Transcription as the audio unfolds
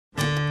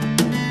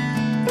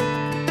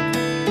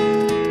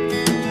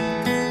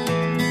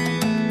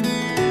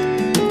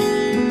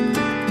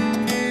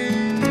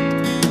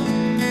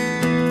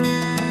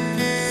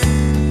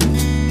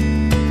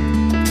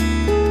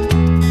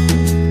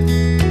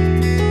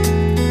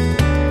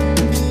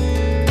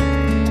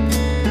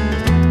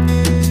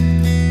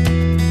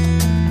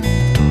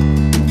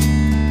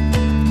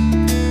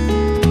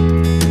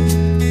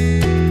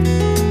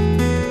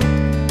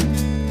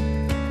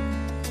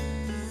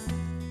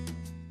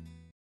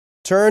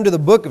Turn to the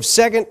book of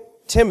 2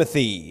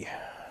 Timothy.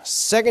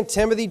 2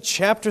 Timothy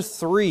chapter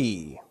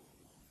 3.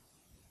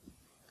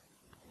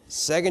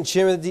 2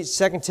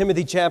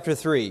 Timothy chapter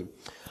 3.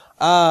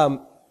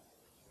 Not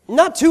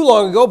too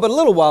long ago, but a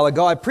little while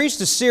ago, I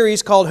preached a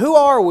series called Who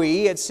Are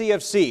We at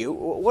CFC?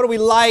 What are we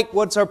like?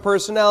 What's our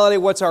personality?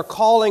 What's our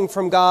calling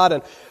from God?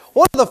 And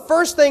one of the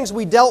first things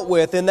we dealt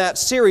with in that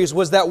series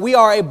was that we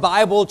are a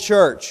Bible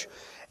church.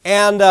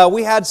 And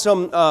we had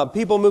some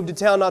people move to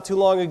town not too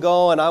long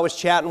ago, and I was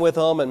chatting with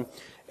them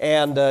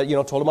and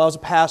told them I was a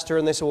pastor.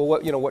 And they said, well,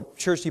 what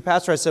church do you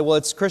pastor? I said, well,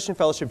 it's Christian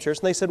Fellowship Church.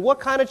 And they said, what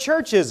kind of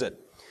church is it?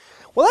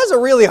 Well, that's a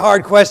really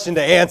hard question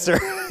to answer,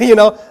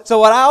 So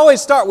what I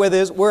always start with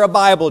is we're a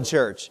Bible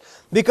church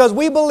because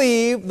we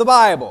believe the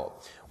Bible.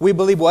 We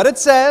believe what it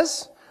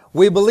says.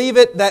 We believe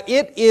that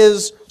it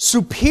is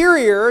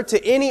superior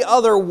to any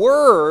other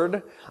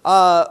word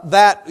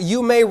that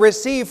you may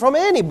receive from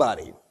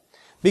anybody.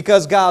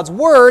 Because God's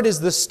Word is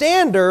the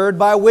standard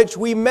by which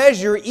we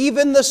measure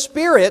even the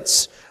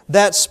spirits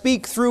that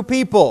speak through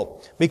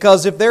people.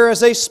 Because if there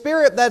is a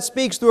spirit that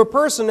speaks through a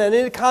person and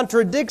it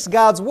contradicts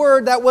God's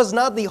Word, that was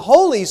not the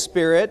Holy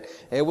Spirit,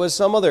 it was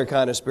some other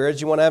kind of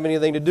spirit you want to have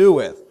anything to do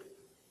with.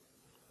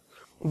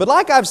 But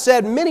like I've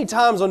said many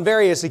times on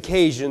various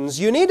occasions,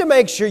 you need to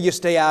make sure you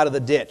stay out of the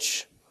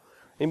ditch.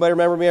 Anybody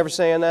remember me ever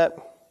saying that?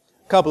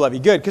 A couple of you.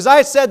 Good. Because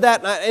I said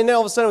that and then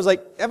all of a sudden I was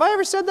like, have I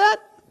ever said that?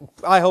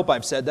 I hope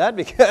I've said that.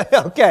 Because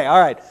okay, all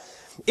right.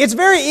 It's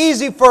very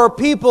easy for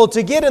people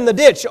to get in the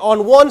ditch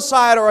on one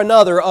side or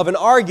another of an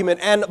argument,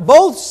 and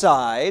both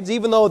sides,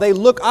 even though they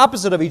look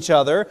opposite of each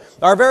other,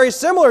 are very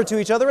similar to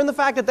each other in the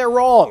fact that they're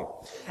wrong.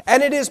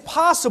 And it is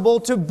possible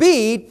to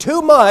be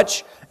too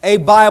much a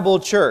Bible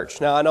church.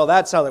 Now, I know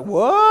that sounds like,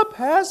 what,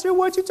 Pastor,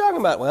 what you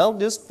talking about? Well,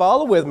 just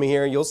follow with me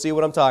here and you'll see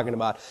what I'm talking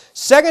about.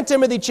 2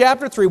 Timothy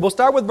chapter 3, we'll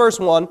start with verse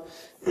 1.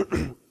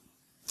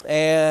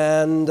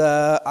 And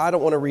I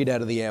don't want to read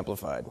out of the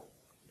Amplified.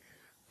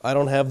 I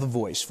don't have the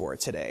voice for it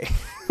today.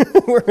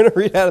 We're going to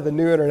read out of the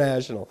New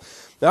International.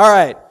 All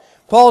right.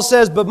 Paul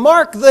says, but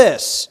mark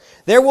this,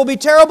 there will be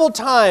terrible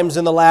times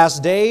in the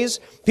last days.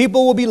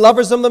 People will be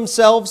lovers of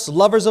themselves,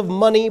 lovers of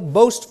money,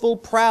 boastful,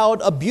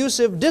 proud,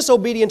 abusive,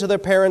 disobedient to their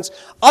parents,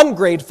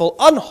 ungrateful,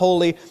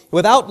 unholy,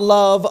 without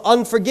love,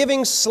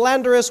 unforgiving,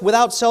 slanderous,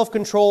 without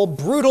self-control,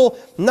 brutal,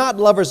 not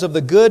lovers of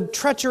the good,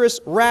 treacherous,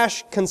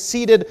 rash,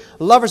 conceited,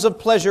 lovers of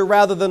pleasure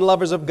rather than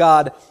lovers of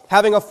God,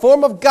 having a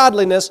form of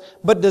godliness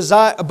but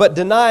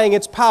denying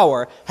its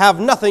power, have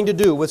nothing to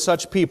do with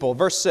such people.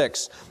 Verse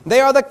 6,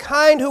 they are the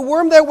kind who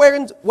worm their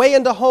way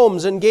into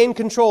homes and gain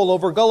control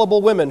over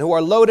gullible women who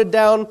are loaded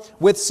down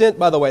with sin.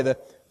 By the way, the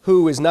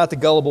who is not the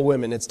gullible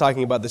women. It's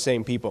talking about the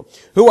same people.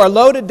 Who are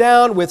loaded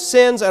down with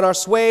sins and are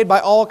swayed by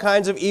all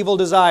kinds of evil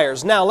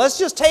desires. Now, let's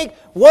just take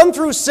 1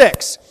 through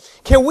 6.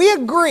 Can we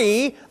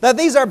agree that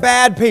these are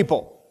bad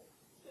people?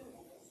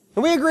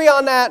 Can we agree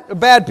on that?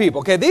 Bad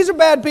people. Okay, these are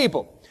bad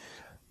people.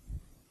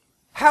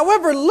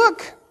 However,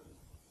 look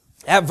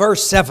at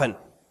verse 7.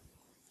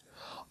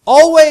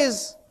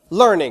 Always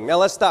learning. Now,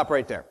 let's stop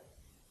right there.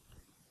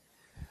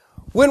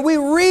 When we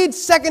read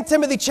 2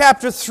 Timothy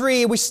chapter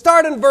 3, we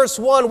start in verse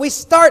 1, we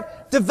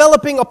start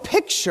developing a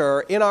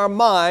picture in our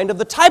mind of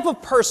the type of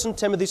person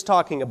Timothy's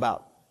talking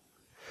about.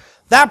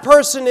 That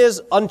person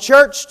is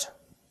unchurched,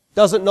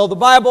 doesn't know the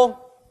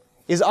Bible,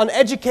 is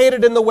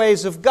uneducated in the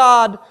ways of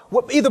God,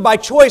 either by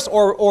choice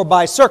or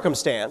by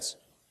circumstance.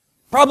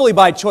 Probably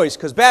by choice,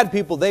 because bad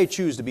people, they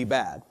choose to be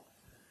bad.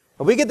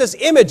 And we get this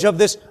image of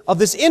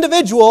this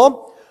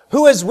individual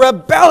who is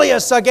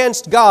rebellious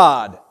against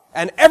God.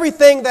 And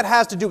everything that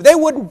has to do, they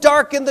wouldn't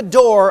darken the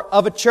door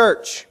of a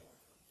church.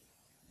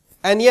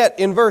 And yet,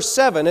 in verse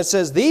 7, it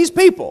says, these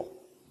people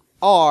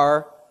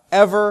are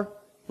ever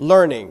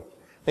learning.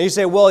 And you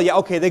say, well, yeah,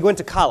 okay, they went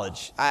to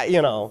college.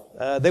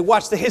 They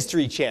watch the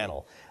History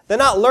Channel. They're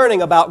not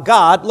learning about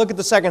God. Look at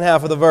the second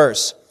half of the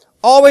verse.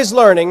 Always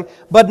learning,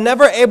 but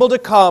never able to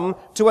come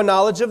to a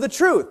knowledge of the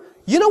truth.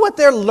 You know what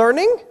they're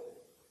learning?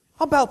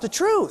 About the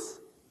truth.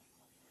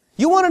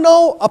 You want to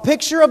know a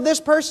picture of this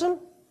person?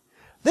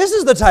 This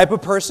is the type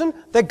of person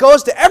that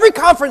goes to every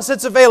conference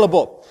that's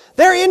available.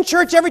 They're in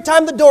church every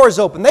time the door is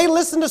open. They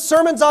listen to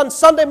sermons on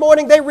Sunday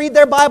morning. They read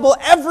their Bible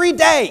every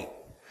day.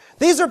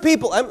 These are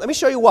people, let me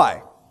show you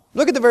why.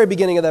 Look at the very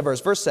beginning of that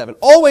verse, verse 7.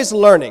 Always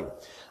learning.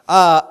 You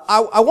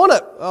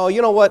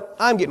know what?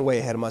 I'm getting way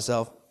ahead of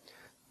myself.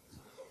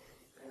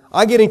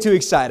 I'm getting too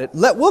excited.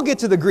 We'll get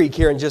to the Greek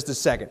here in just a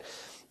second.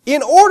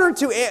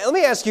 Let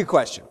me ask you a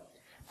question.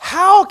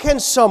 How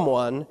can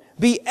someone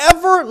be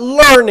ever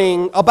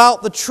learning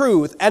about the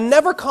truth and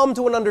never come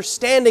to an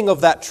understanding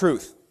of that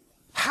truth?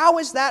 How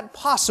is that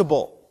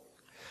possible?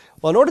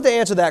 Well, in order to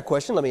answer that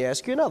question, let me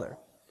ask you another.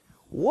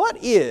 What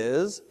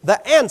is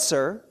the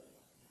answer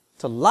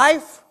to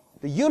life,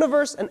 the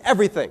universe, and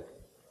everything?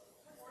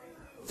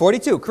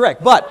 42,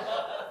 correct. But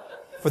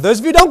for those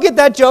of you who don't get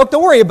that joke,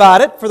 don't worry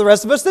about it. For the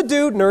rest of us that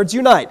do, nerds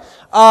unite.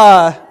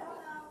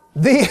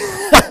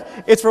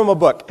 It's from a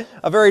book,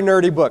 a very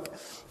nerdy book.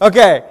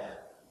 Okay,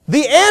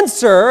 the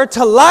answer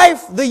to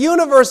life, the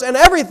universe, and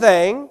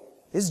everything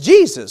is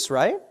Jesus,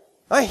 right?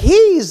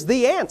 He's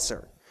the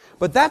answer.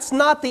 But that's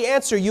not the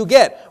answer you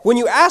get. When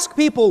you ask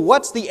people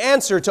what's the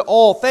answer to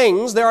all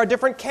things, there are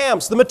different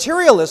camps. The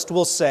materialist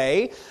will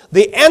say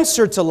the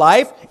answer to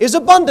life is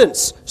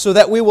abundance, so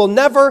that we will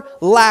never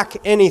lack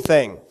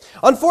anything.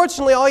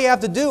 Unfortunately, all you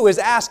have to do is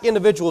ask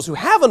individuals who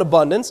have an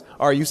abundance,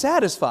 are you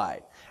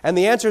satisfied? And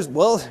the answer is,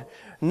 well,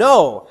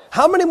 no.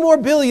 How many more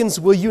billions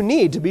will you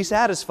need to be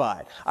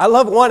satisfied? I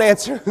love one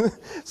answer.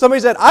 Somebody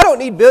said, I don't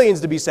need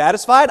billions to be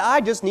satisfied,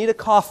 I just need a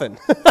coffin.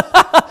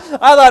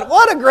 I thought,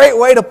 what a great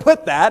way to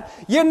put that.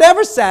 You're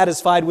never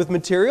satisfied with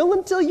material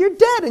until you're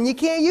dead and you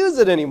can't use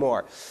it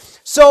anymore.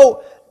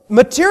 So,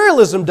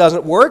 materialism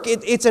doesn't work.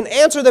 It's an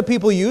answer that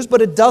people use,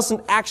 but it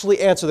doesn't actually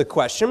answer the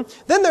question.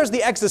 Then there's the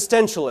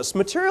existentialist.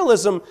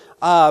 Materialism,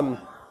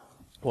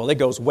 well, it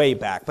goes way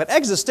back, but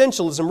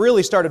existentialism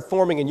really started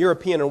forming in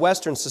European and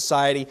Western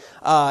society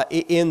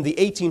in the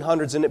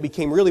 1800s, and it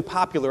became really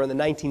popular in the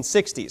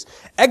 1960s.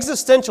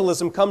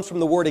 Existentialism comes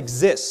from the word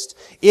exist.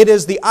 It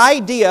is the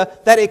idea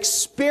that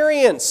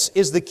experience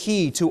is the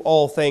key to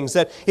all things,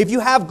 that if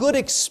you have good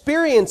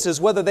experiences,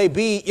 whether they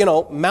be,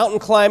 mountain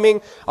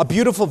climbing, a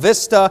beautiful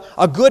vista,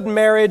 a good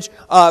marriage,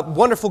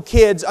 wonderful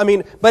kids,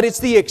 but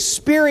it's the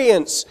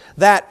experience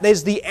that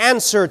is the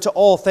answer to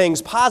all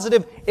things,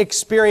 positive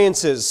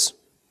experiences.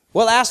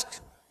 Well, ask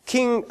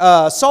King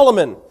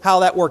Solomon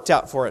how that worked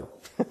out for him.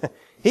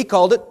 He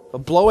called it the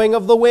blowing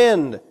of the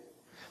wind.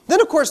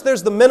 Then, of course,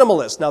 there's the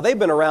minimalist. Now, they've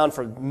been around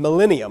for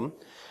millennium.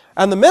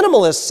 And the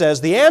minimalist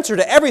says the answer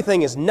to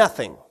everything is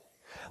nothing.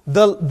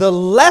 The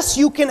less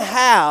you can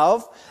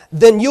have,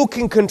 then you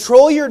can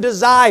control your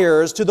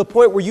desires to the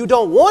point where you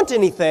don't want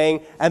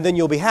anything, and then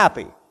you'll be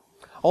happy.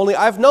 Only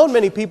I've known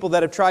many people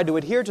that have tried to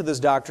adhere to this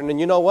doctrine,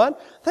 and you know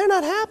what? They're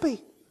not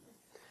happy.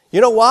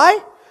 You know why?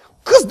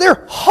 Because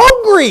they're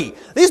hungry.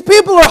 These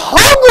people are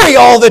hungry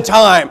all the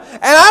time.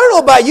 And I don't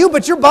know about you,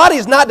 but your body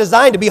is not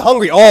designed to be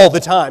hungry all the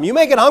time. You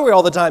make it hungry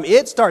all the time,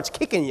 it starts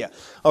kicking you.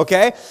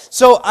 Okay?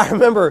 So I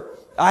remember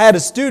I had a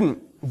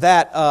student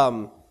that,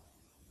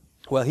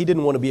 he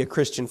didn't want to be a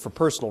Christian for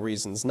personal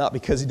reasons, not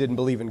because he didn't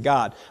believe in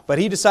God. But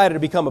he decided to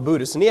become a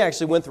Buddhist, and he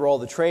actually went through all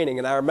the training.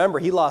 And I remember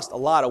he lost a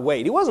lot of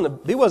weight. He wasn't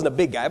a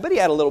big guy, but he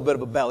had a little bit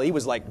of a belly. He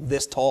was like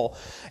this tall.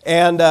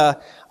 And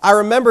I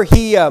remember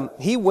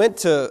he went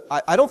to,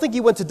 I don't think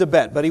he went to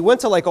Tibet, but he went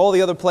to like all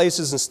the other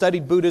places and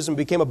studied Buddhism,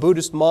 became a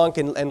Buddhist monk,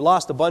 and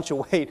lost a bunch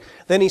of weight.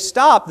 Then he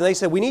stopped, and they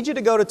said, we need you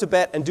to go to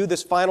Tibet and do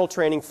this final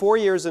training, 4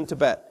 years in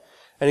Tibet.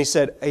 And he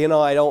said,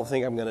 I don't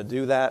think I'm going to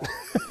do that.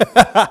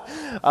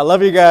 I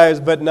love you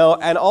guys, but no.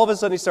 And all of a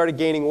sudden he started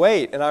gaining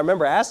weight. And I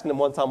remember asking him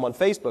one time on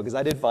Facebook, because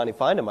I did finally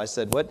find him. I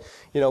said,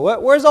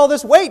 where's all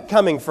this weight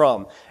coming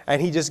from?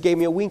 And he just gave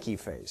me a winky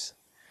face.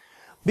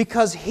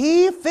 Because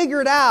he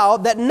figured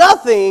out that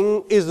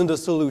nothing isn't a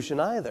solution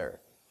either.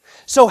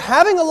 So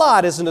having a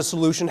lot isn't a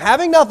solution,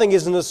 having nothing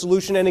isn't a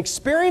solution, and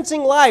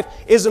experiencing life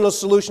isn't a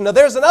solution. Now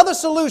there's another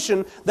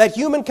solution that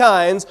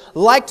humankinds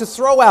like to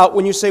throw out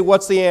when you say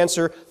what's the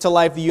answer to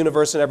life, the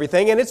universe, and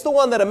everything, and it's the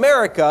one that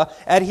America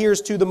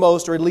adheres to the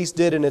most, or at least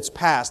did in its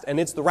past, and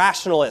it's the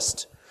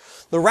rationalist.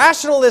 The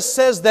rationalist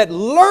says that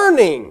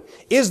learning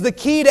is the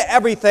key to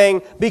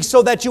everything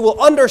so that you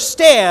will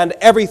understand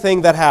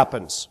everything that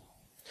happens.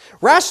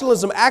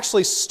 Rationalism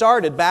actually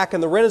started back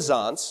in the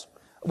Renaissance.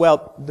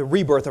 Well, the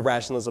rebirth of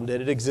rationalism did.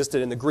 It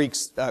existed in the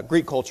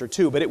Greek culture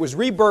too, but it was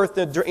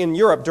rebirthed in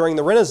Europe during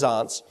the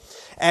Renaissance.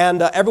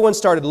 And everyone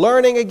started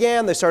learning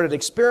again. They started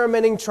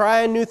experimenting,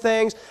 trying new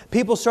things.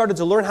 People started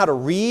to learn how to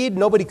read.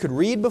 Nobody could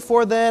read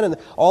before then. And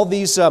all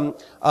these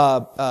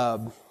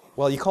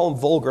you call them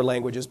vulgar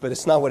languages, but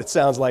it's not what it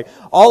sounds like.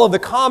 All of the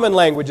common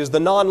languages, the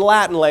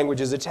non-Latin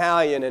languages,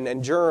 Italian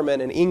and German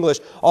and English,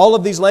 all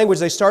of these languages,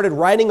 they started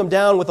writing them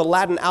down with a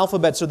Latin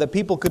alphabet so that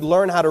people could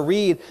learn how to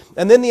read.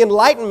 And then the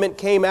Enlightenment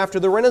came after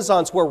the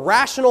Renaissance, where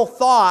rational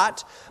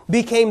thought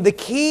became the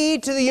key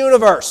to the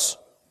universe.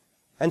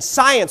 And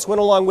science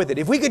went along with it.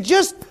 If we could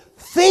just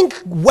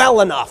think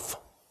well enough,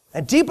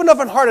 and deep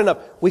enough and hard enough,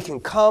 we can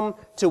come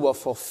to a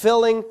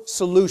fulfilling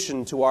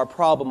solution to our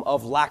problem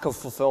of lack of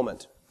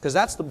fulfillment. Because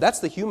that's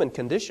the human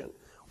condition.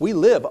 We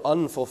live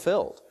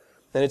unfulfilled.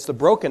 And it's the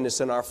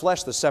brokenness in our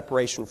flesh, the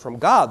separation from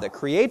God, that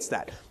creates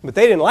that. But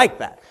they didn't like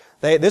that.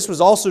 This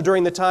was also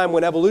during the time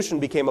when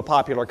evolution became a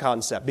popular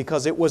concept,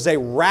 because it was a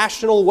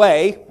rational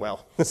way,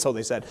 so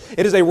they said,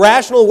 it is a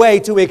rational way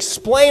to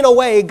explain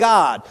away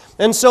God.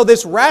 And so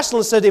this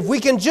rationalist said, if we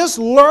can just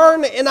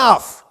learn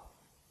enough.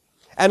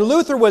 And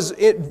Luther was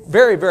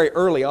very, very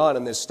early on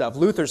in this stuff.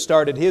 Luther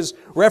started his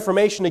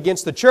Reformation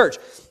against the church.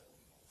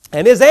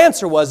 And his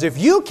answer was, if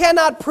you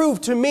cannot prove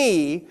to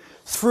me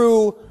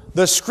through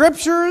the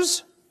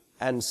Scriptures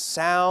and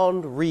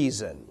sound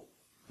reason.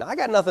 Now, I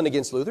got nothing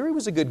against Luther. He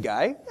was a good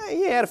guy.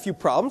 He had a few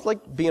problems,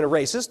 like being a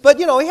racist, but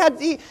he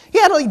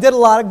did a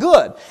lot of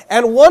good.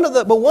 And one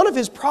of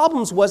his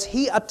problems was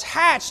he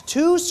attached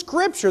to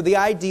Scripture the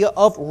idea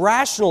of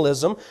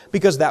rationalism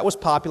because that was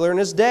popular in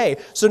his day.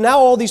 So now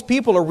all these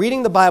people are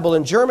reading the Bible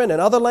in German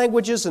and other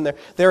languages, and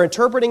they're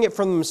interpreting it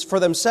for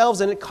themselves,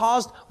 and it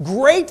caused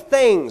great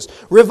things.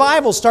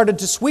 Revival started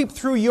to sweep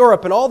through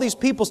Europe, and all these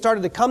people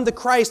started to come to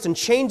Christ and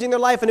changing their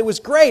life, and it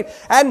was great.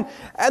 And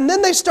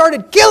then they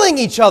started killing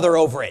each other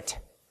over it.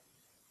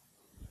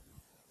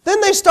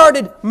 Then they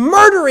started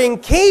murdering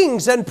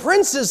kings and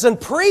princes and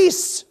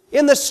priests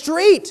in the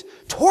street,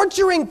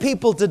 torturing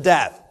people to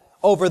death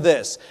over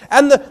this.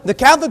 And the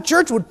Catholic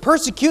Church would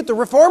persecute the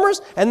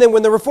Reformers, and then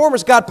when the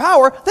Reformers got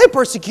power, they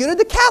persecuted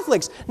the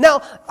Catholics.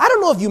 Now, I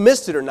don't know if you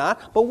missed it or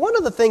not, but one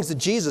of the things that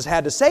Jesus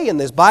had to say in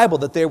this Bible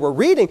that they were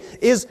reading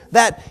is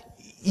that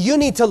you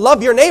need to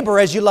love your neighbor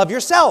as you love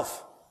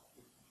yourself.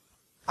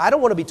 I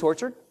don't want to be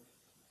tortured.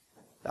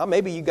 Now,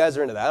 maybe you guys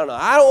are into that. I don't know.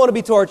 I don't want to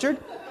be tortured.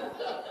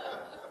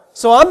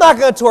 So I'm not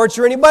going to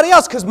torture anybody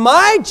else because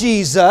my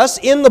Jesus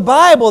in the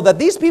Bible that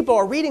these people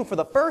are reading for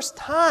the first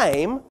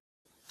time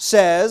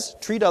says,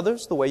 treat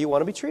others the way you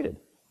want to be treated.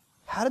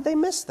 How did they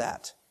miss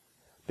that?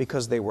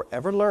 Because they were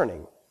ever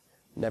learning,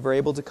 never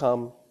able to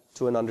come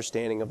to an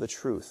understanding of the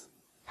truth.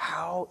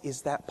 How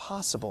is that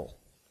possible?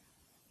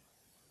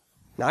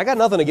 Now, I got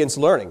nothing against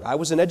learning. I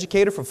was an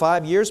educator for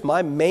 5 years.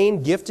 My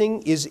main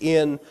gifting is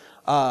in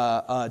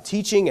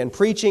teaching and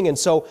preaching, and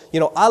so,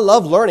 I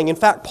love learning. In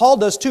fact, Paul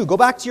does too. Go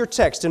back to your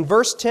text. In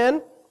verse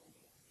 10,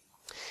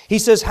 he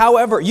says,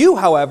 you,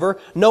 however,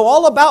 know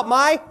all about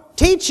my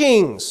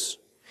teachings.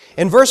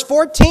 In verse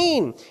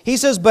 14, he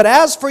says, but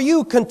as for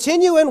you,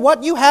 continue in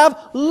what you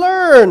have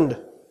learned.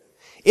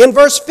 In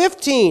verse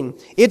 15,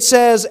 it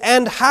says,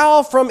 and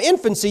how from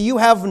infancy you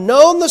have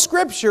known the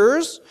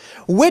Scriptures,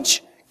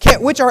 which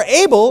are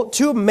able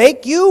to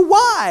make you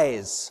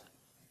wise.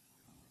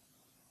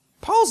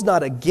 Paul's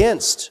not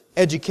against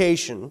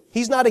education.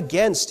 He's not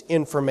against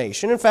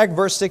information. In fact,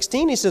 verse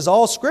 16, he says,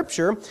 all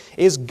Scripture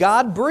is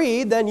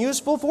God-breathed and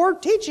useful for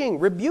teaching,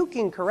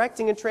 rebuking,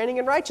 correcting, and training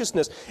in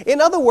righteousness.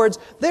 In other words,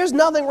 there's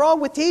nothing wrong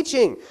with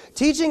teaching.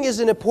 Teaching is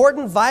an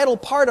important, vital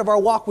part of our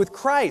walk with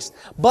Christ.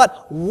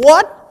 But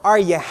what are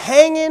you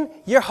hanging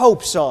your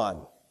hopes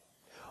on?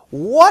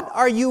 What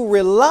are you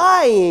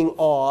relying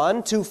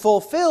on to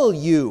fulfill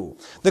you?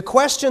 The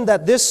question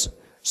that this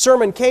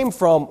sermon came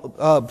from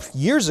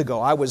years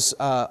ago. I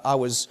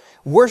was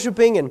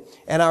worshiping,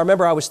 and I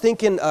remember I was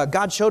thinking,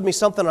 God showed me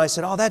something, and I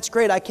said, oh, that's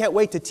great. I can't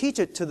wait to teach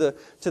it to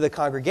the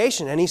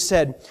congregation. And He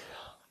said,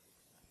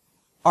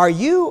 are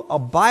you a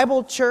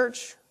Bible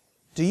church?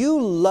 Do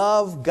you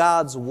love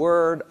God's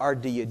Word, or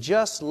do you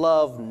just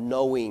love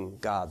knowing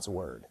God's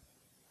Word?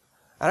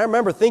 And I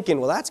remember thinking,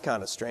 well, that's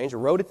kind of strange. I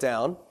wrote it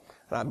down,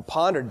 and I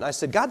pondered, and I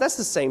said, God, that's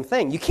the same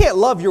thing. You can't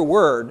love your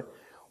Word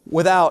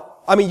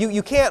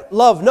you can't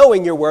love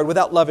knowing your Word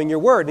without loving your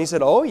Word. And He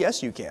said, oh,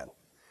 yes, you can.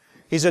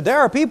 He said, there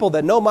are people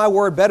that know my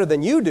Word better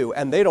than you do,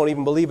 and they don't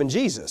even believe in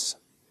Jesus.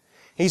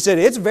 He said,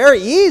 it's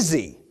very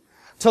easy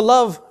to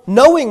love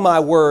knowing my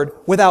Word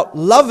without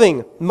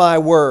loving my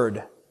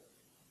Word.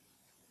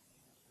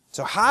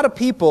 So how do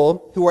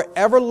people who are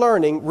ever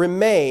learning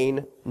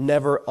remain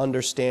never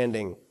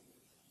understanding?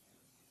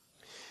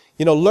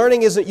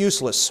 Learning isn't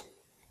useless,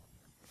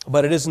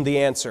 but it isn't the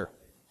answer.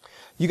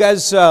 You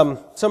guys, some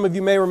of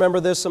you may remember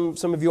this,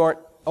 some of you aren't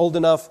old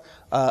enough.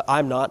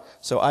 I'm not,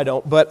 so I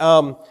don't. But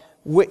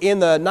in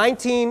the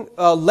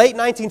late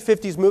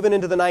 1950s, moving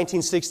into the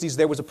 1960s,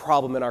 there was a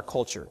problem in our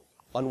culture.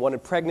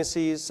 Unwanted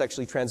pregnancies,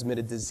 sexually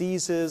transmitted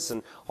diseases,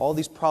 and all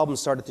these problems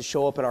started to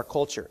show up in our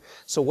culture.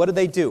 So what did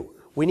they do?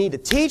 We need to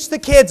teach the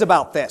kids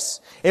about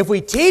this. If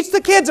we teach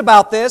the kids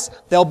about this,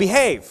 they'll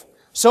behave.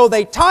 So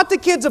they taught the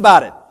kids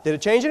about it. Did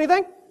it change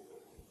anything?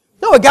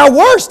 No, it got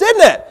worse,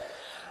 didn't it?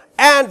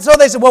 And so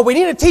they said, well, we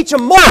need to teach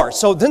them more.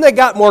 So then they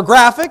got more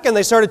graphic, and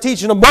they started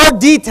teaching them more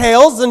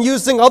details and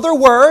using other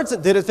words.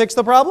 Did it fix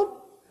the problem?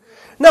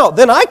 No.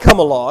 Then I come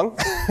along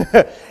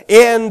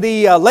in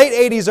the late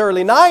 80s,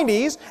 early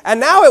 90s, and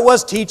now it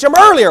was teach them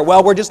earlier.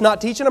 Well, we're just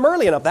not teaching them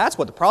early enough. That's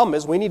what the problem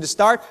is. We need to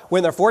start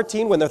when they're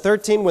 14, when they're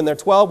 13, when they're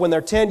 12, when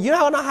they're 10. You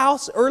know how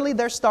early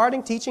they're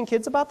starting teaching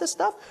kids about this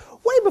stuff?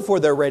 Way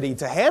before they're ready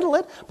to handle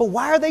it. But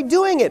why are they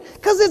doing it?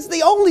 Because it's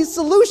the only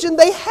solution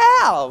they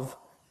have.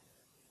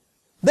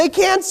 They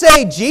can't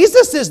say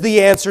Jesus is the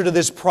answer to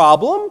this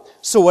problem.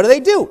 So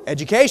what do?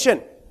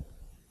 Education.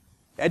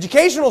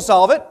 Education will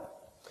solve it.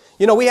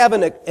 We have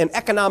an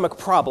economic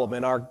problem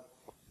in our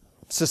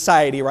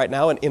society right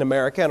now, in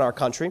America, in our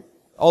country,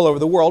 all over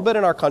the world, but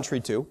in our country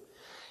too.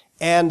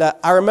 And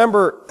I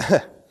remember,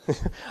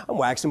 I'm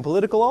waxing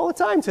political all the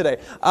time today.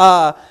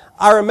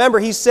 I remember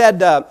he said,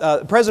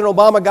 President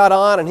Obama got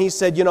on and he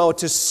said,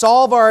 to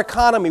solve our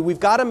economy, we've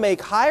got to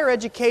make higher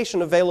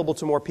education available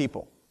to more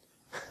people.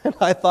 And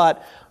I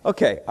thought,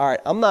 okay, all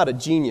right, I'm not a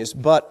genius,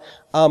 but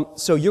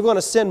so you're going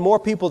to send more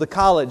people to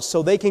college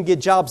so they can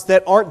get jobs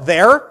that aren't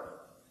there?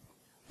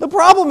 The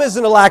problem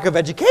isn't a lack of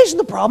education.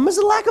 The problem is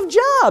a lack of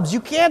jobs.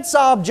 You can't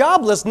solve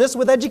joblessness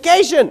with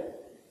education.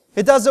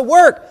 It doesn't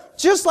work.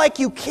 Just like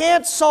you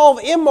can't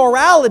solve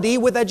immorality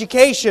with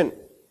education.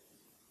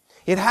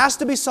 It has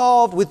to be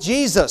solved with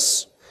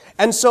Jesus.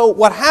 And so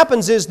what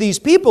happens is these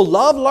people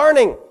love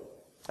learning.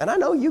 And I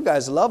know you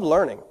guys love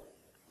learning.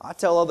 I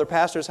tell other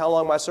pastors how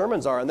long my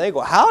sermons are, and they go,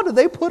 how do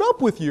they put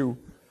up with you?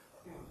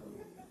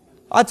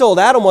 I told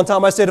Adam one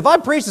time, I said, if I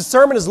preached a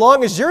sermon as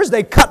long as yours,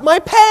 they'd cut my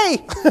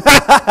pay.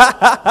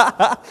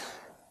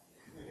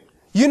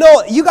 You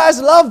know, you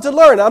guys love to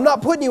learn. I'm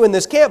not putting you in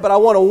this camp, but I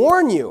want to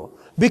warn you.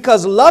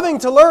 Because loving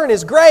to learn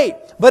is great.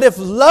 But if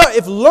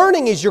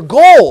learning is your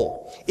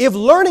goal, if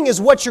learning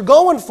is what you're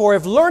going for,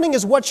 if learning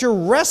is what you're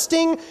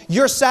resting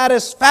your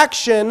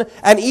satisfaction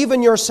and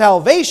even your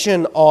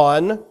salvation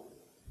on,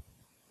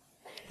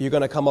 you're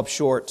going to come up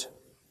short.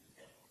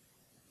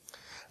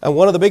 And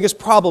one of the biggest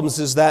problems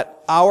is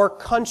that our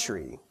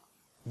country,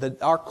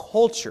 our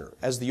culture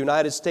as the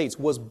United States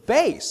was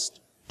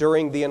based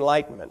during the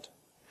Enlightenment.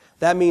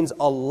 That means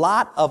a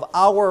lot of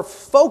our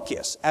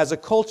focus as a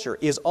culture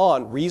is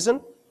on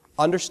reason,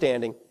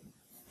 understanding,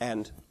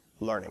 and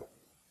learning.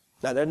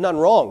 Now, there's nothing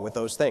wrong with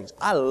those things.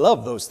 I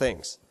love those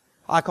things.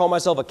 I call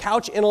myself a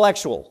couch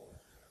intellectual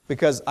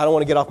because I don't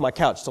want to get off my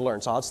couch to learn,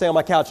 so I'll stay on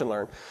my couch and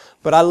learn.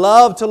 But I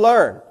love to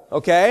learn,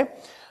 okay?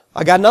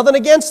 I got nothing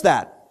against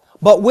that.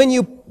 But when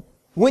you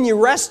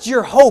rest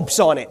your hopes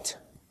on it,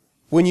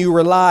 when you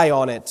rely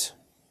on it,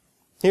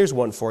 here's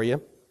one for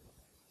you.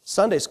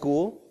 Sunday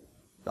school,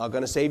 not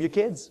going to save your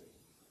kids.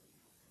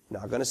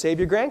 Not going to save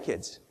your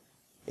grandkids.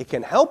 It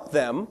can help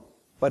them,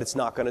 but it's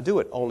not going to do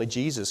it. Only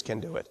Jesus can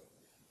do it.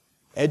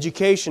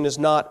 Education is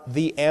not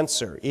the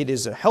answer. It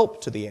is a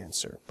help to the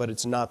answer, but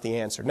it's not the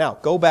answer. Now,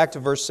 go back to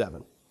verse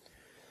 7.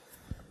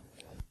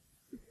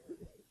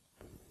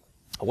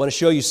 I want to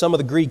show you some of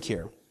the Greek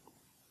here.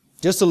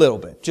 Just a little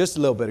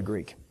bit of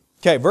Greek.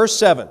 Okay, verse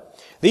 7.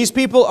 These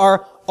people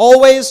are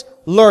always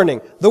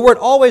learning. The word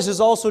always is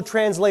also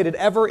translated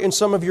ever in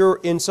some of your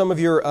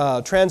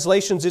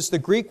translations. It's the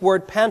Greek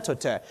word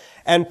pantote.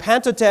 And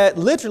pantote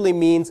literally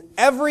means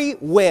every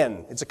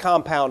when. It's a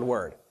compound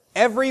word.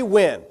 Every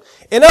when.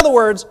 In other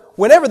words,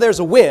 whenever there's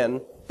a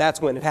when,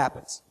 that's when it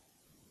happens.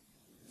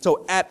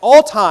 So at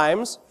all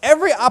times,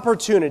 every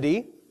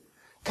opportunity,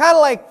 kind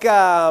of like,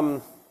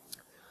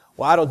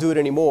 well, I don't do it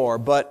anymore,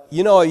 but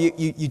you know,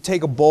 you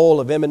take a bowl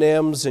of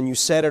M&Ms and you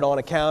set it on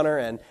a counter,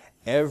 and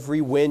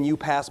every when you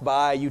pass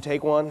by, you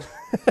take one.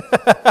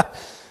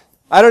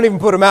 I don't even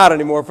put them out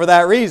anymore for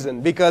that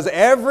reason, because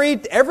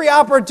every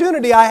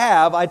opportunity I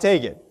have, I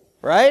take it.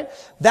 Right?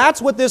 That's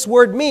what this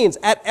word means.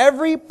 At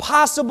every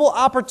possible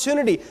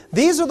opportunity.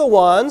 These are the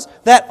ones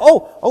that,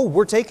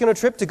 we're taking a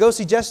trip to go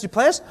see Jesse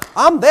Plants.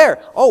 I'm there.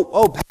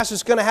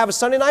 Pastor's going to have a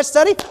Sunday night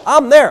study.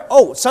 I'm there.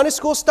 Sunday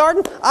school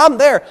starting. I'm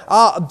there.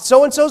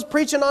 So-and-so's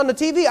preaching on the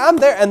TV. I'm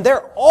there. And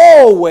they're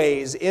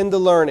always into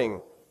learning.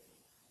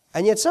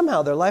 And yet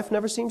somehow their life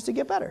never seems to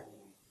get better.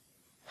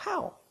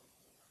 How?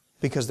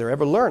 Because they're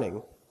ever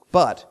learning.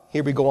 But,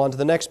 here we go on to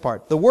the next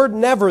part. The word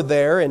never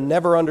there, in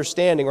never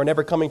understanding or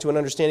never coming to an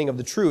understanding of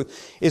the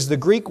truth, is the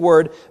Greek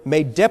word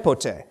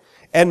medepote.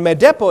 And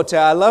medepote,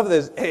 I love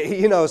this.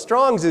 You know,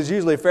 Strong's is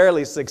usually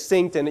fairly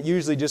succinct, and it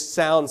usually just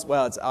sounds,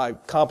 well, it's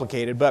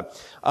complicated, but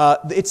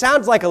it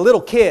sounds like a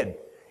little kid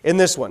in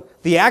this one.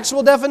 The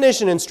actual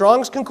definition in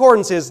Strong's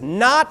Concordance is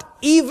not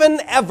even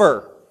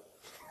ever.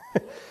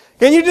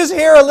 Can you just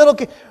hear a little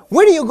kid?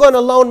 When are you going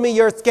to loan me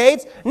your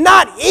skates?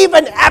 Not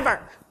even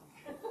ever.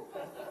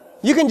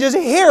 You can just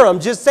hear them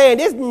just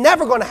saying, it's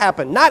never going to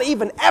happen. Not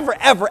even ever,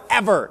 ever,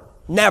 ever,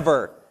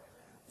 never.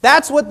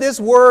 That's what this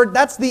word,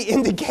 that's the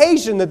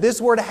indication that this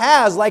word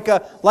has,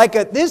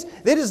 this,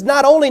 it is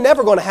not only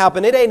never going to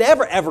happen, it ain't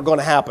ever, ever going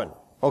to happen.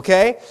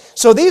 Okay?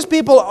 So these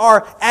people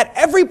are at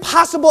every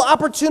possible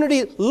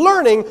opportunity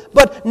learning,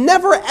 but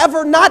never,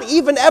 ever, not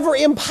even ever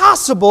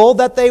impossible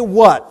that they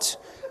what?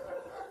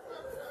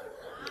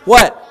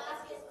 What?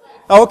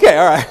 Okay,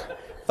 all right.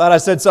 Thought I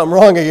said something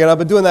wrong again. I've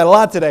been doing that a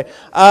lot today.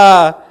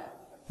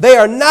 They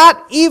are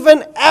not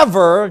even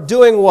ever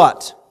doing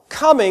what?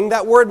 Coming.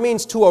 That word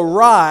means to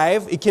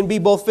arrive. It can be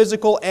both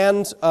physical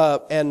and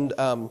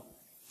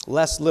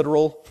less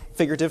literal,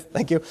 figurative.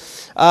 Thank you.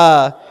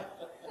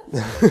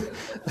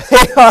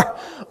 They are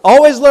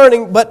always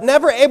learning, but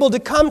never able to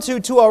come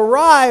to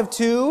arrive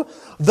to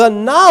the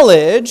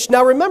knowledge.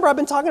 Now remember, I've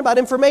been talking about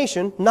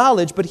information,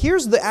 knowledge, but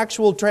here's the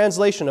actual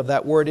translation of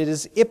that word. It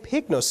is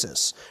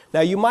epignosis.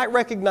 Now you might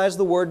recognize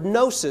the word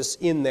gnosis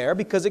in there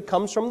because it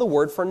comes from the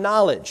word for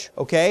knowledge,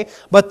 okay?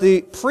 But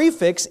the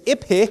prefix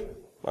epi,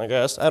 I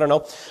guess, I don't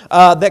know,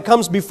 that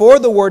comes before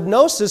the word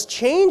gnosis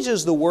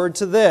changes the word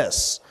to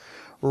this.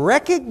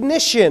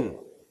 Recognition.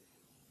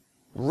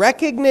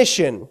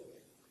 Recognition.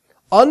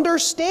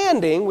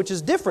 Understanding, which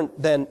is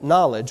different than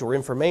knowledge or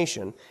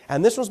information.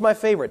 And this was my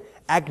favorite,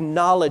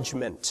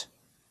 acknowledgement.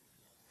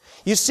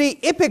 You see,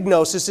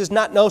 epignosis is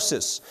not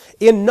gnosis.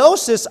 In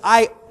gnosis,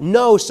 I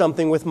know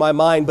something with my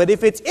mind. But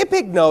if it's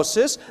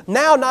epignosis,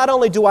 now not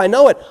only do I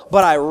know it,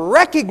 but I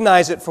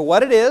recognize it for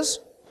what it is.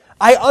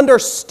 I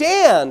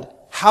understand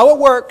how it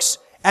works,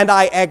 and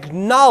I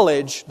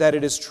acknowledge that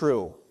it is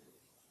true.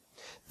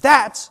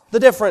 That's the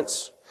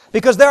difference.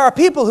 Because there are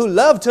people who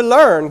love to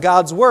learn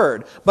God's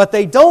Word, but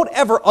they don't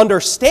ever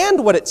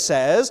understand what it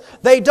says,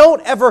 they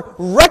don't ever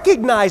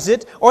recognize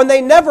it, or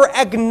they never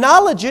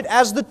acknowledge it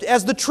as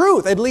the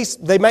truth. At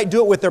least they might do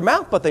it with their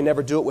mouth, but they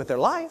never do it with their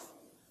life.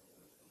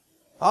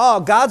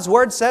 Oh, God's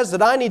Word says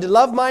that I need to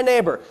love my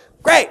neighbor.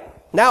 Great!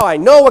 Now I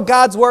know what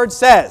God's Word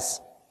says.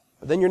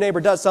 But then your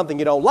neighbor does something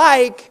you don't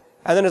like,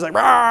 and then it's like,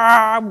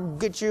 I'll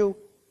get you.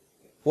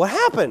 What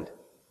happened?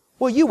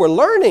 Well, you were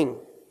learning,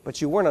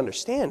 but you weren't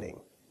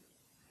understanding.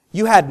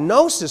 You had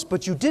gnosis,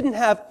 but you didn't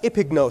have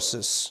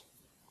epignosis.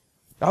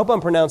 I hope I'm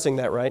pronouncing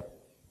that right.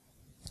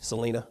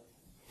 Selena.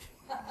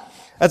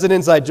 That's an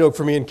inside joke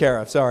for me and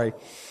Kara, sorry.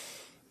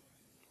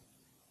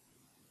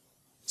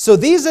 So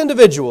these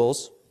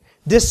individuals,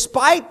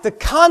 despite the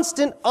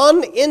constant,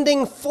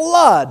 unending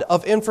flood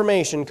of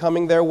information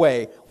coming their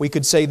way, we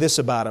could say this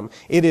about them.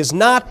 It is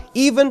not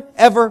even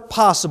ever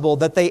possible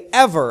that they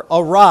ever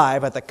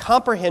arrive at the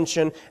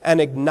comprehension and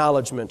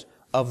acknowledgement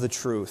of the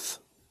truth.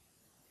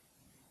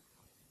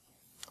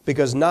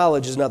 Because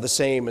knowledge is not the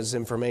same as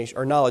information,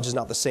 or knowledge is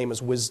not the same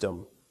as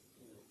wisdom.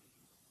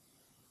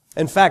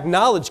 In fact,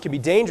 knowledge can be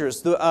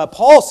dangerous.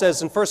 Paul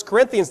says in 1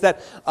 Corinthians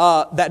that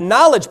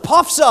knowledge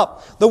puffs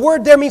up. The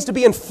word there means to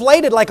be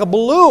inflated like a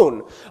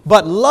balloon.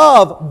 But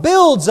love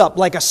builds up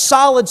like a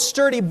solid,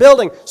 sturdy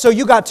building. So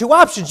you got two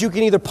options. You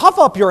can either puff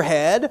up your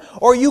head,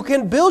 or you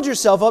can build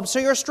yourself up so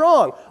you're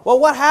strong.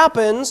 Well, what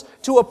happens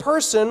to a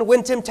person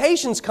when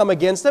temptations come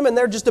against them and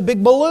they're just a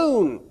big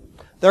balloon?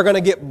 They're going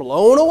to get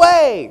blown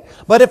away.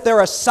 But if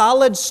they're a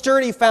solid,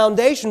 sturdy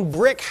foundation,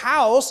 brick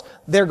house,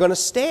 they're going to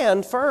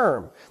stand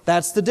firm.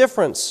 That's the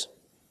difference.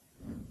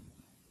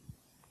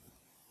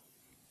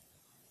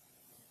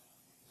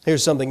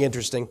 Here's something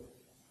interesting.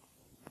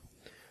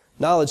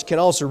 Knowledge can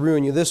also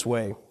ruin you this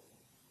way.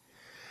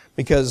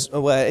 Because,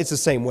 well, it's the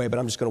same way, but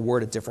I'm just going to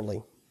word it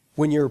differently.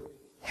 When your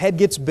head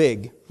gets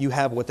big, you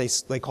have what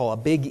they call a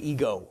big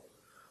ego.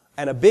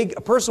 And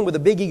a person with a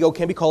big ego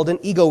can be called an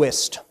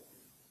egoist.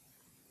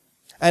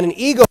 And an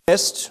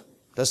egoist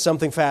does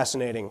something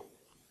fascinating.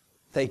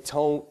 They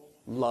don't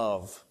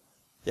love.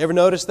 You ever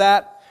notice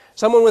that?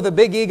 Someone with a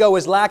big ego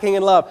is lacking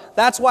in love.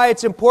 That's why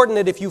it's important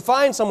that if you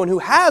find someone who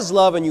has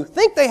love and you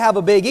think they have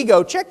a big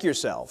ego, check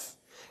yourself.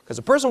 Because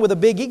a person with a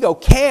big ego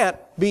can't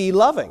be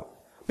loving.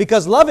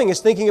 Because loving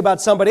is thinking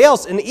about somebody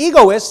else, and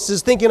egoists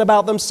is thinking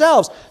about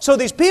themselves. So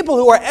these people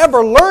who are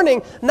ever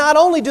learning, not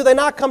only do they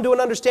not come to an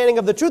understanding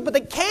of the truth, but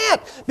they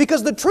can't,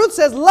 because the truth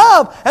says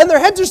love, and their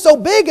heads are so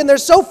big and they're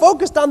so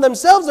focused on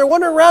themselves, they're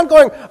wandering around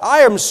going, I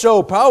am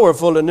so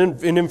powerful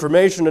in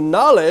information and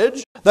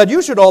knowledge that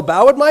you should all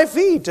bow at my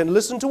feet and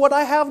listen to what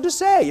I have to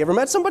say. You ever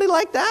met somebody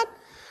like that?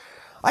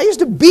 I used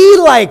to be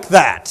like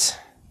that.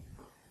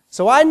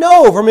 So I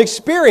know from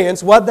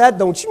experience what that,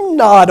 don't you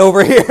nod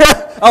over here.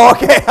 Oh,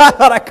 okay, I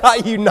thought I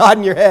caught you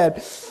nodding your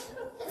head.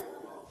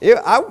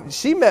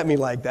 She met me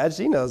like that.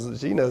 She knows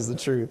the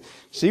truth.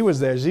 She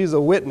was there. She's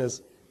a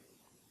witness.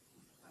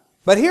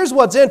 But here's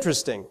what's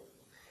interesting.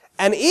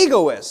 An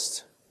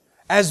egoist,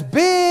 as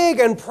big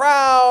and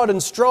proud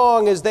and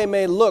strong as they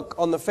may look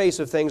on the face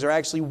of things, are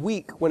actually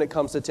weak when it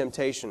comes to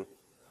temptation.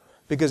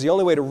 Because the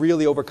only way to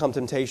really overcome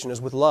temptation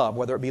is with love,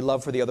 whether it be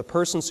love for the other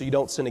person so you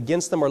don't sin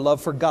against them, or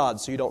love for God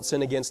so you don't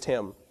sin against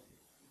Him.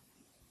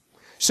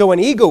 So an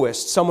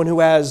egoist, someone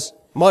who has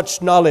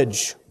much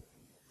knowledge,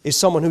 is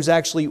someone who's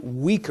actually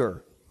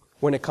weaker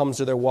when it comes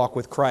to their walk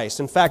with Christ.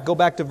 In fact, go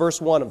back to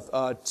verse 1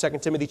 of 2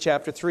 Timothy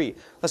chapter 3.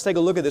 Let's take a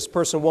look at this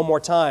person one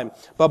more time.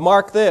 But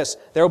mark this,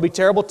 there will be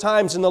terrible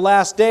times in the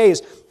last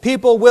days.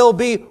 People will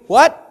be,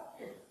 what?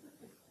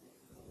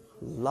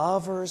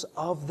 Lovers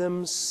of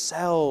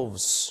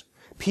themselves.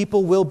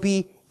 People will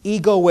be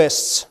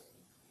egoists.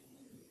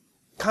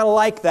 Kind of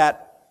like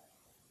that.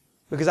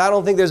 Because I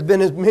don't think there's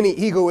been as many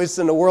egoists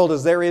in the world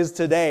as there is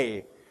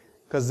today.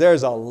 Because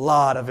there's a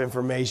lot of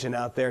information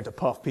out there to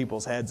puff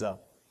people's heads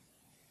up.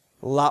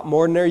 A lot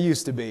more than there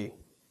used to be.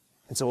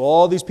 And so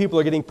all these people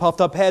are getting puffed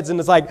up heads, and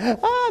it's like,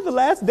 the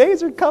last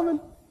days are coming.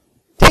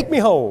 Take me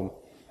home.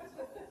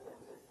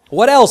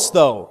 What else,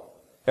 though?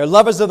 They're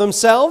lovers of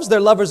themselves. They're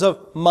lovers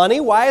of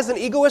money. Why is an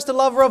egoist a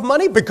lover of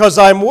money? Because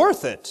I'm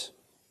worth it.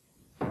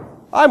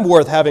 I'm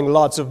worth having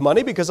lots of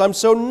money because I'm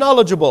so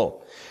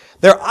knowledgeable.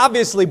 They're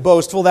obviously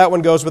boastful. That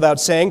one goes without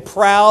saying.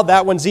 Proud.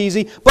 That one's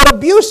easy. But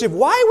abusive.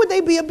 Why would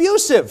they be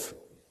abusive?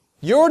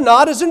 You're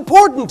not as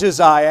important as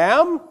I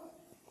am.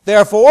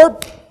 Therefore,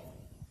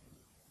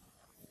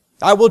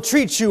 I will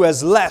treat you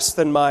as less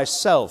than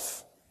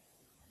myself.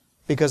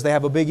 Because they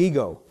have a big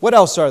ego. What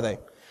else are they?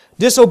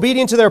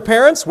 Disobedient to their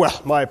parents?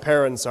 Well, my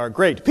parents are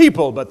great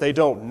people, but they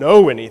don't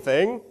know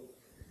anything.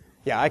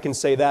 Yeah, I can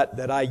say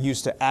that I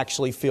used to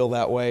actually feel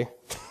that way.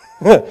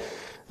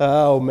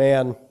 Oh,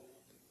 man.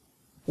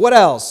 What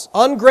else?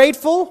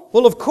 Ungrateful?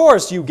 Well, of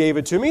course you gave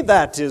it to me.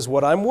 That is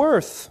what I'm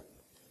worth.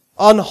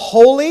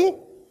 Unholy?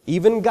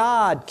 Even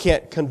God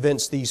can't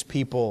convince these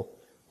people.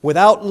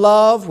 Without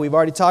love, we've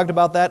already talked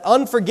about that.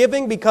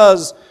 Unforgiving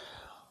because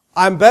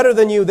I'm better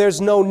than you.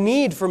 There's no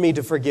need for me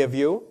to forgive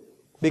you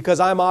because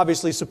I'm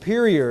obviously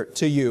superior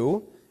to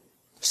you.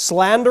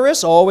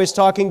 Slanderous, always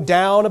talking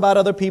down about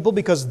other people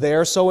because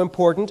they're so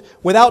important.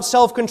 Without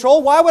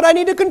self-control, why would I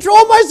need to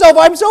control myself?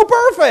 I'm so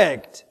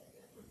perfect.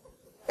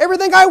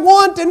 Everything I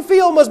want and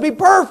feel must be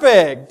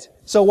perfect.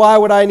 So why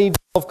would I need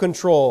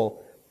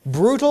self-control?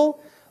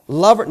 Brutal,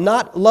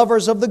 not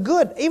lovers of the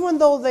good. Even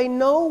though they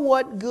know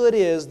what good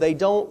is, they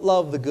don't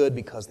love the good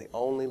because they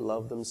only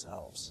love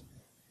themselves.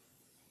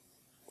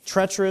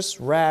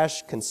 Treacherous,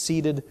 rash,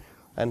 conceited,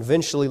 and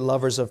eventually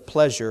lovers of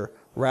pleasure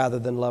rather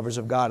than lovers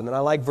of God. And then I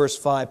like verse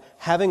 5,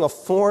 having a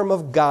form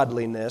of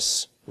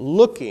godliness,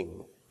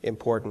 looking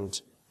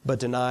important, but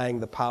denying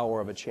the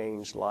power of a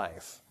changed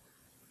life.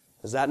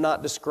 Does that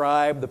not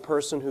describe the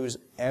person who's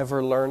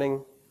ever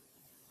learning,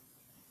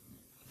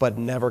 but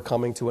never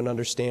coming to an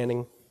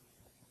understanding?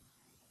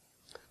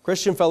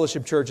 Christian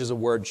Fellowship Church is a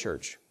word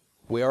church.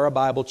 We are a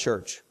Bible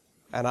church.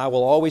 And I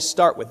will always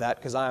start with that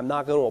because I am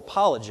not going to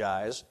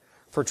apologize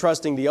for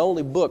trusting the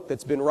only book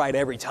that's been right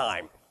every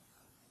time.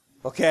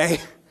 Okay?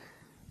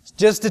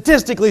 Just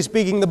statistically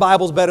speaking, the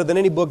Bible's better than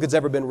any book that's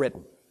ever been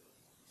written.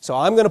 So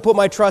I'm going to put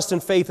my trust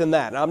and faith in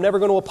that. And I'm never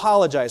going to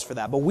apologize for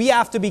that. But we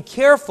have to be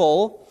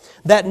careful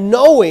that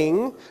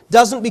knowing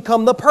doesn't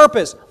become the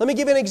purpose. Let me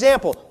give you an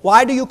example.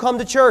 Why do you come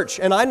to church?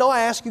 And I know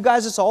I ask you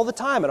guys this all the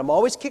time, and I'm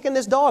always kicking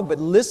this dog, but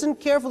listen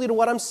carefully to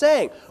what I'm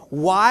saying.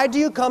 Why do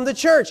you come to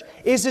church?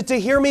 Is it to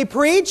hear me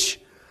preach?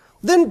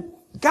 Then,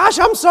 gosh,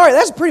 I'm sorry,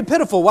 that's pretty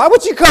pitiful. Why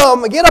would you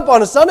come and get up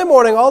on a Sunday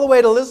morning all the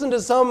way to listen to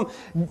some,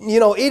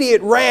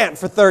 idiot rant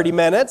for 30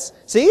 minutes?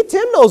 See,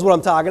 Tim knows what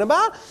I'm talking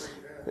about.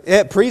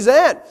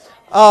 Present.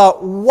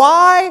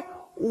 Why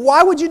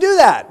would you do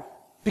that?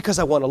 Because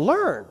I want to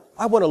learn.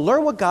 I want to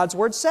learn what God's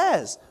Word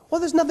says. Well,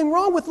 there's nothing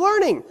wrong with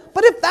learning.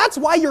 But if that's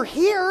why you're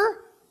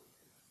here,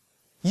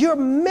 you're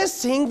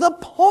missing the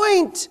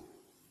point.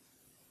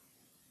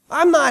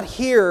 I'm not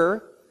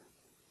here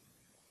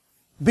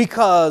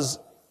because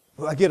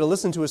I get to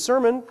listen to a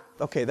sermon.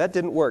 Okay, that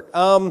didn't work.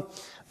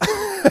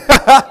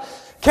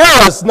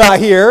 Kara's not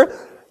here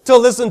to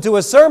listen to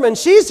a sermon.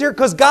 She's here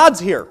because God's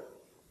here.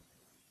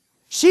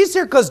 She's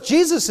here because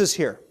Jesus is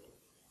here.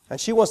 And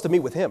she wants to meet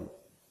with Him.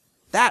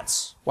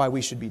 That's why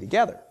we should be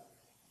together.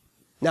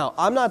 Now,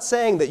 I'm not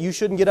saying that you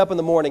shouldn't get up in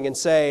the morning and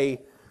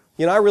say,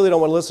 I really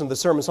don't want to listen to the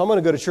sermon, so I'm going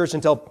to go to church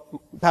until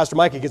Pastor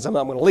Micah gets up and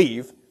I'm going to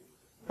leave.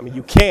 I mean,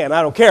 you can,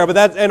 I don't care, but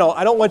I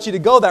don't want you to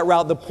go that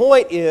route. The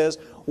point is,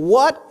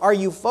 what are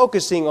you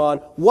focusing on?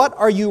 What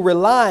are you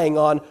relying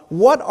on?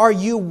 What are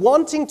you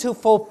wanting to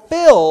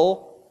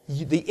fulfill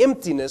the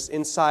emptiness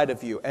inside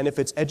of you? And if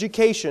it's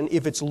education,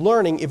 if it's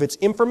learning, if it's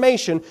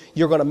information,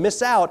 you're going to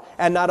miss out.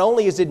 And not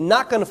only is it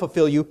not going to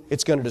fulfill you,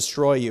 it's going to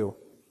destroy you.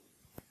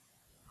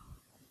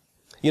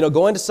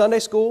 Going to Sunday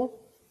school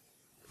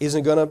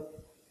isn't going to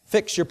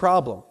fix your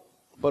problem,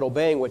 but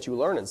obeying what you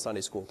learn in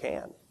Sunday school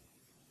can.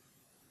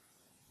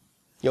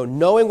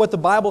 Knowing what the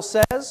Bible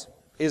says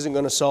isn't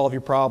going to solve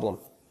your problem,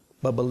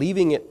 but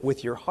believing it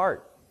with your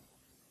heart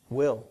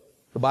will.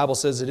 The Bible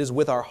says it is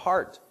with our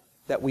heart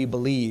that we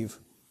believe.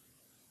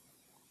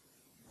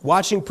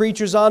 Watching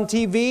preachers on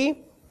TV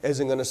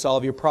isn't going to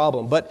solve your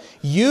problem, but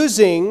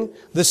using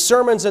the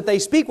sermons that they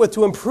speak with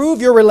to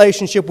improve your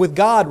relationship with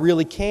God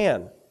really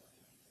can.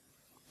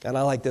 And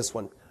I like this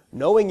one.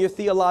 Knowing your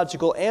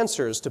theological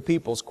answers to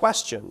people's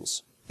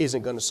questions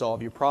isn't going to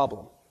solve your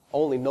problem.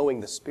 Only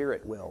knowing the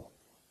Spirit will.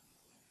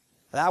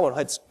 That one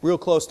hits real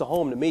close to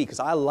home to me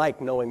because I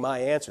like knowing my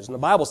answers. And the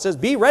Bible says,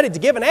 be ready to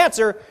give an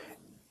answer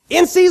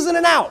in season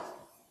and out.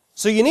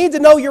 So you need to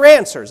know your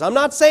answers. I'm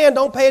not saying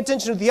don't pay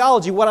attention to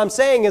theology. What I'm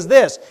saying is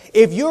this.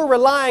 If you're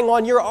relying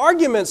on your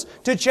arguments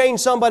to change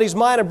somebody's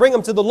mind and bring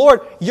them to the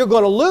Lord, you're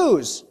going to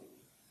lose.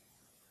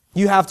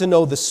 You have to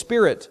know the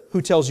Spirit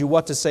who tells you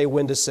what to say,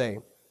 when to say.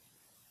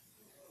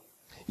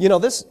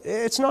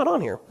 It's not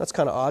on here. That's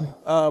kind of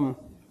odd.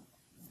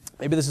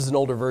 Maybe this is an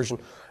older version.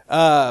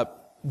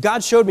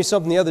 God showed me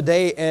something the other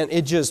day, and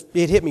it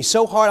hit me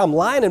so hard. I'm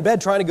lying in bed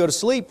trying to go to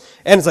sleep,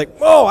 and it's like,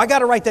 oh, I got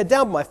to write that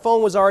down. But my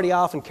phone was already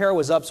off, and Kara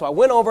was up, so I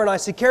went over and I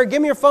said, Kara,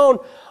 give me your phone.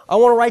 I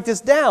want to write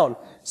this down.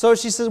 So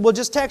she says, well,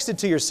 just text it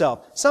to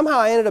yourself. Somehow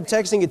I ended up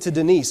texting it to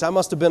Denise. I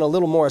must have been a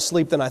little more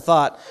asleep than I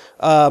thought,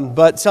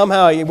 but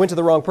somehow it went to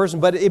the wrong person.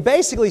 But it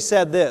basically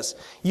said this.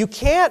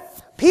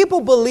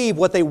 People believe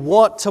what they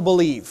want to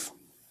believe.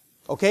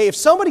 Okay, if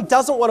somebody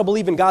doesn't want to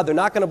believe in God, they're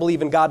not going to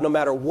believe in God no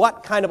matter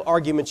what kind of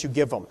arguments you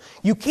give them.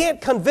 You can't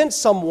convince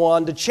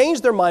someone to change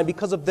their mind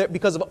because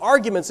of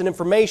arguments and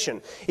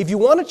information. If you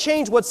want to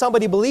change what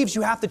somebody believes,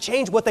 you have to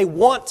change what they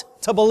want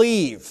to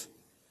believe.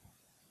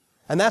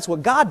 And that's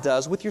what God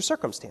does with your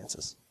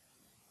circumstances.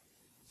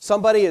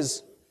 Somebody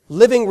is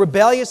living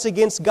rebellious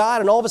against God,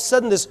 and all of a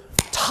sudden this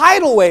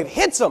tidal wave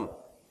hits them.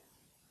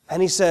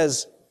 And He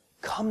says,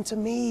 come to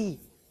me.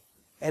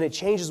 And it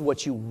changes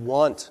what you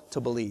want to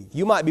believe.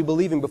 You might be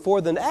believing before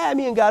then,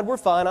 me and God, we're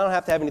fine. I don't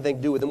have to have anything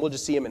to do with Him. We'll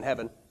just see Him in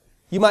heaven.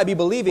 You might be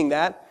believing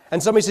that.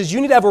 And somebody says, you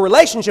need to have a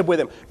relationship with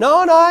him.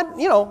 No,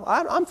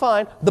 I'm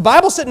fine. The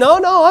Bible said, no,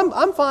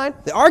 I'm fine.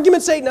 The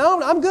arguments say, no,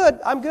 I'm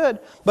good.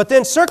 But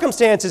then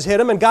circumstances hit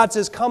them, and God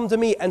says, come to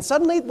me. And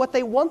suddenly what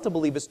they want to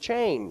believe is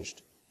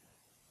changed.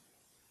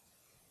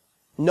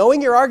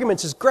 Knowing your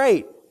arguments is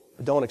great,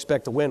 but don't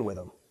expect to win with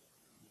them.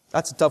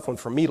 That's a tough one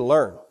for me to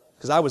learn,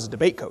 because I was a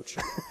debate coach.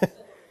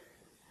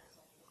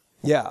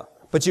 Yeah,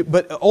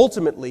 but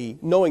ultimately,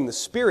 knowing the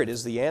Spirit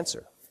is the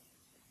answer.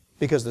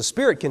 Because the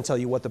Spirit can tell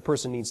you what the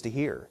person needs to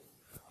hear.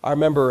 I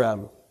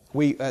remember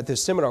at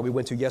this seminar we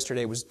went to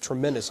yesterday, it was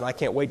tremendous, and I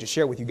can't wait to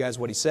share with you guys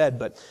what he said,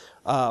 but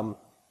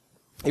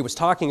he was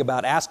talking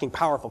about asking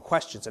powerful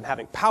questions and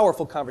having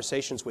powerful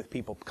conversations with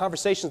people,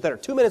 conversations that are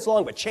 2 minutes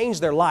long but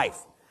change their life.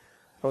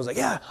 I was like,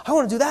 yeah, I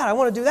want to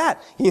do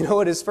that. You know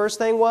what his first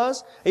thing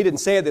was? He didn't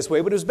say it this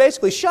way, but it was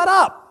basically, shut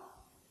up.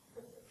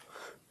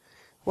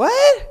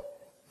 What?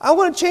 I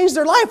want to change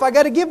their life. I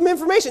got to give them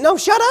information. No,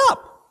 shut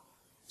up.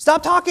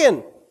 Stop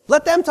talking.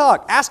 Let them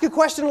talk. Ask a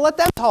question and let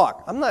them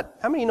talk. How many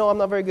of you know I'm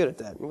not very good at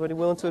that? Anybody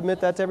willing to admit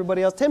that to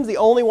everybody else? Tim's the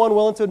only one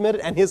willing to admit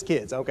it, and his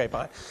kids. Okay,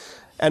 fine.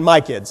 And my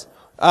kids.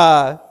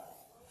 There's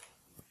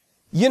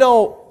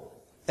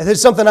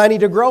something I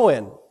need to grow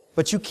in.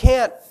 But you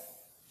can't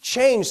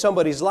change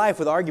somebody's life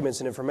with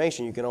arguments and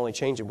information. You can only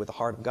change it with the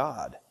heart of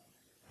God,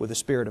 with the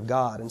Spirit of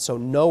God. And so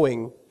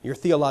knowing your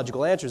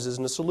theological answers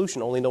isn't a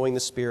solution. Only knowing the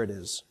Spirit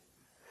is.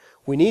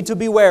 We need to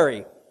be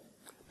wary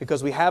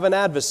because we have an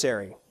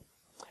adversary.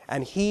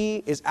 And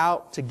he is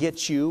out to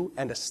get you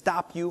and to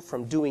stop you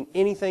from doing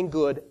anything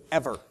good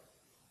ever.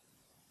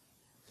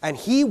 And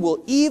he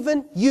will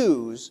even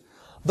use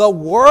the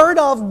Word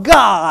of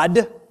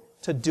God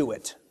to do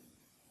it.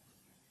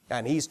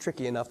 And he's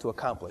tricky enough to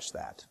accomplish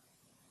that.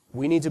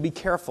 We need to be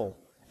careful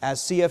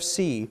as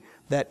CFC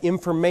that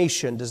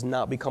information does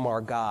not become our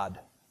God.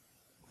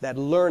 That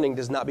learning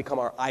does not become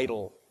our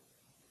idol.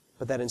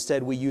 But that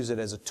instead we use it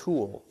as a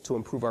tool to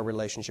improve our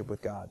relationship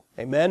with God.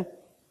 Amen?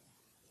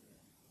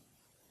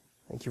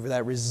 Thank you for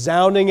that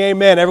resounding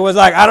amen. Everyone's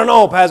like, I don't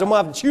know, Pastor, I'm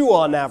going to have to chew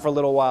on that for a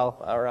little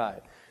while. All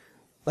right.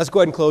 Let's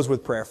go ahead and close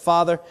with prayer.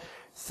 Father,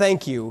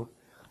 thank you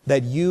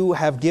that you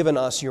have given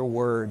us your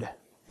word,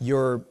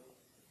 your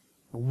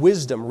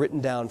wisdom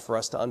written down for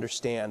us to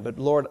understand. But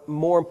Lord,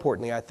 more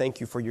importantly, I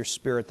thank you for your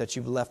Spirit that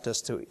you've left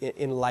us to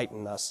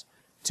enlighten us,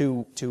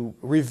 to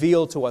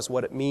reveal to us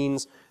what it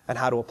means and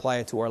how to apply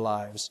it to our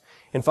lives.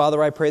 And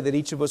Father, I pray that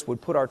each of us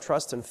would put our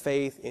trust and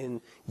faith in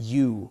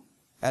you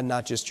and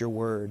not just your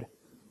word.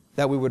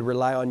 That we would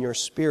rely on your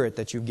Spirit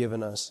that you've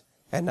given us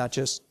and not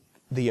just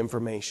the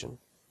information.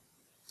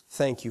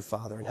 Thank you,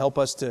 Father, and help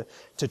us to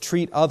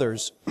treat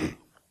others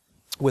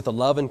with the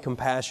love and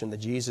compassion that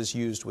Jesus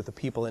used with the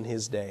people in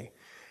his day,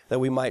 that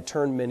we might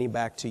turn many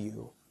back to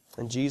you.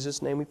 In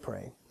Jesus' name we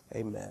pray.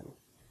 Amen.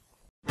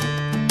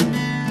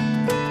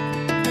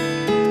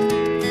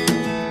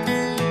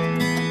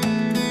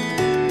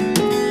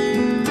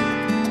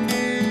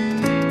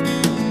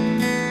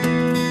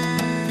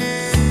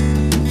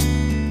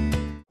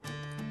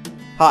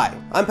 Hi,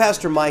 I'm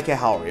Pastor Micah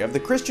Howry of the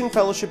Christian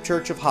Fellowship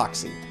Church of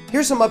Hoxie.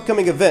 Here's some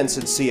upcoming events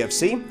at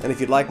CFC, and if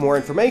you'd like more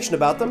information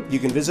about them, you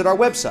can visit our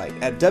website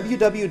at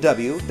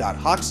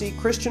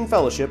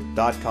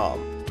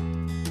www.hoxiechristianfellowship.com.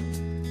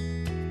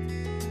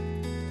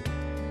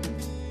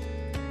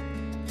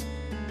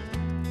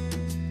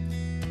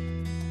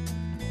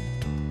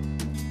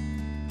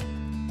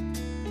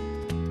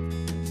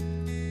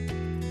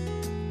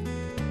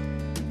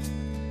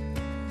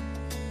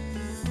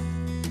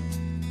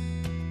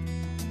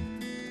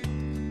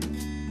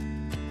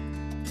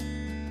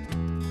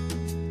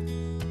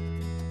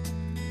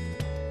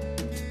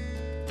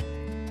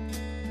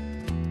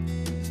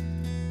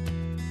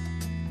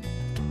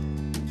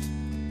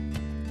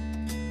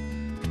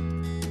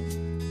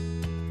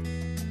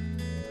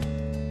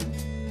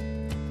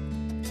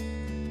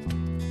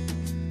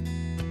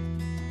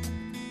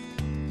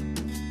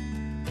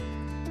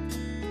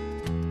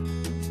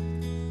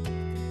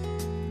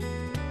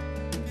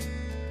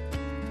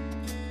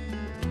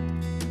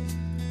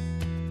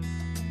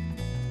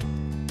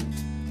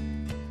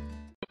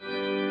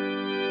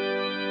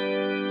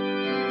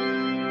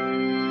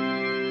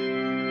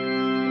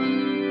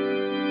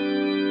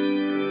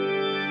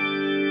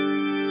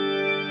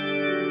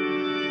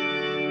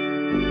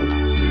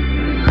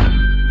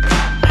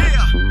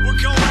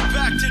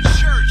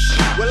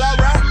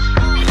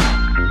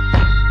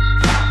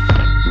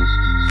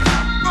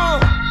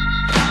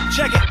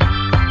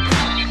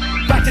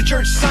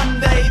 Church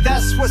Sunday,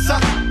 that's what's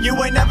up.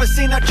 You ain't never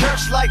seen a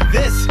church like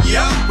this.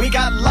 Yeah, we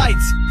got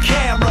lights,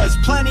 cameras,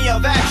 plenty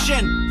of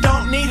action.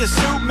 Don't need a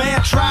suit,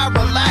 man, try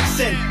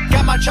relaxing.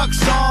 Got my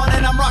Chucks on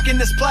and I'm rocking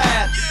this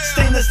plaid.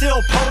 Stainless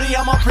steel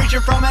podium, I'm preaching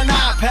from an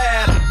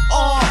iPad.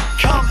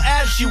 Come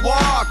as you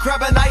are,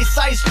 grab a nice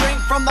ice drink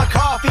from the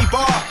coffee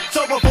bar.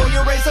 So before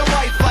you raise a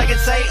white flag and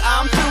say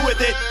I'm through with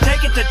it,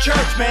 take it to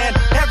church, man,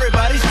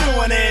 everybody's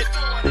doing it.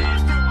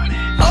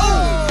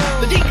 Oh,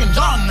 the deacon's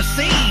on the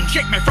scene.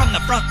 Check me from the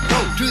front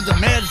row to the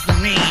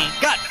mezzanine.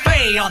 Got faith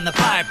Jay on the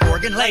pipe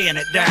organ laying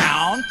it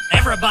down.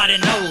 Everybody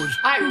knows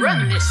I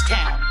run this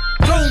town.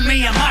 throw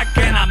me a mic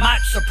and I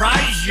might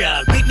surprise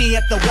ya. Meet me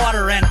at the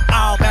water and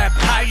I'll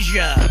baptize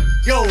ya.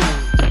 Yo,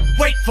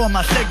 wait for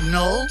my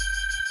signal.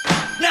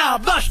 Now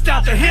bust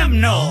out the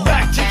hymnal.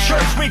 Back to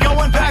church, we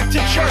going back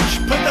to church.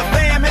 Put the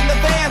fam in the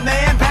van,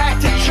 man,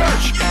 back to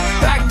church.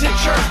 Back to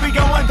church, we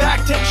going back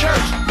to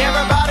church.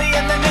 Everybody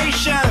in the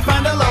nation,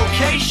 find a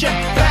location.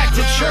 Back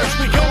to church,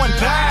 we going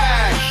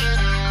back.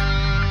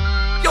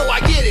 Yo, I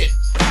get it.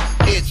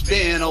 It's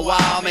been a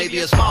while, maybe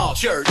a small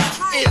church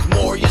is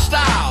more your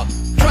style.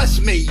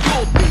 Trust me,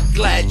 you'll be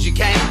glad you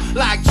came.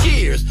 Like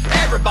cheers,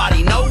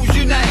 everybody knows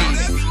your name.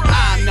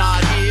 I'm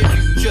not here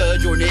to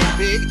judge or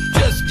nitpick.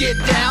 Just get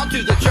down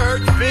to the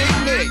church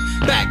picnic.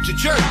 Back to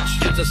church,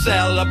 it's a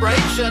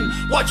celebration.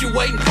 What you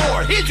waiting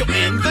for? Here's your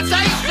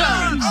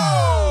invitation.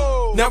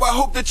 Oh! Now I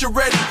hope that you're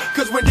ready,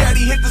 cause when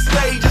daddy hit the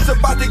stage, it's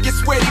about to get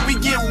sweaty, we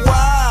get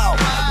wild.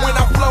 When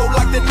I flow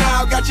like the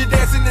Nile, got you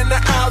dancing in the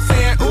aisle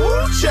saying,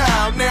 ooh,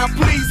 child. Now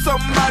please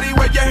somebody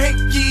wave your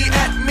hanky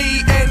at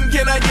me, and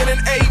can I get an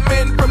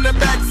amen from the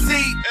back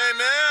seat?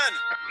 Amen.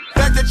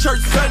 Back to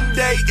church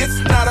Sunday, it's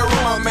not a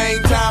wrong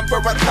main time for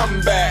a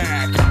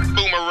comeback.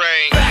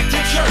 Boomerang. Back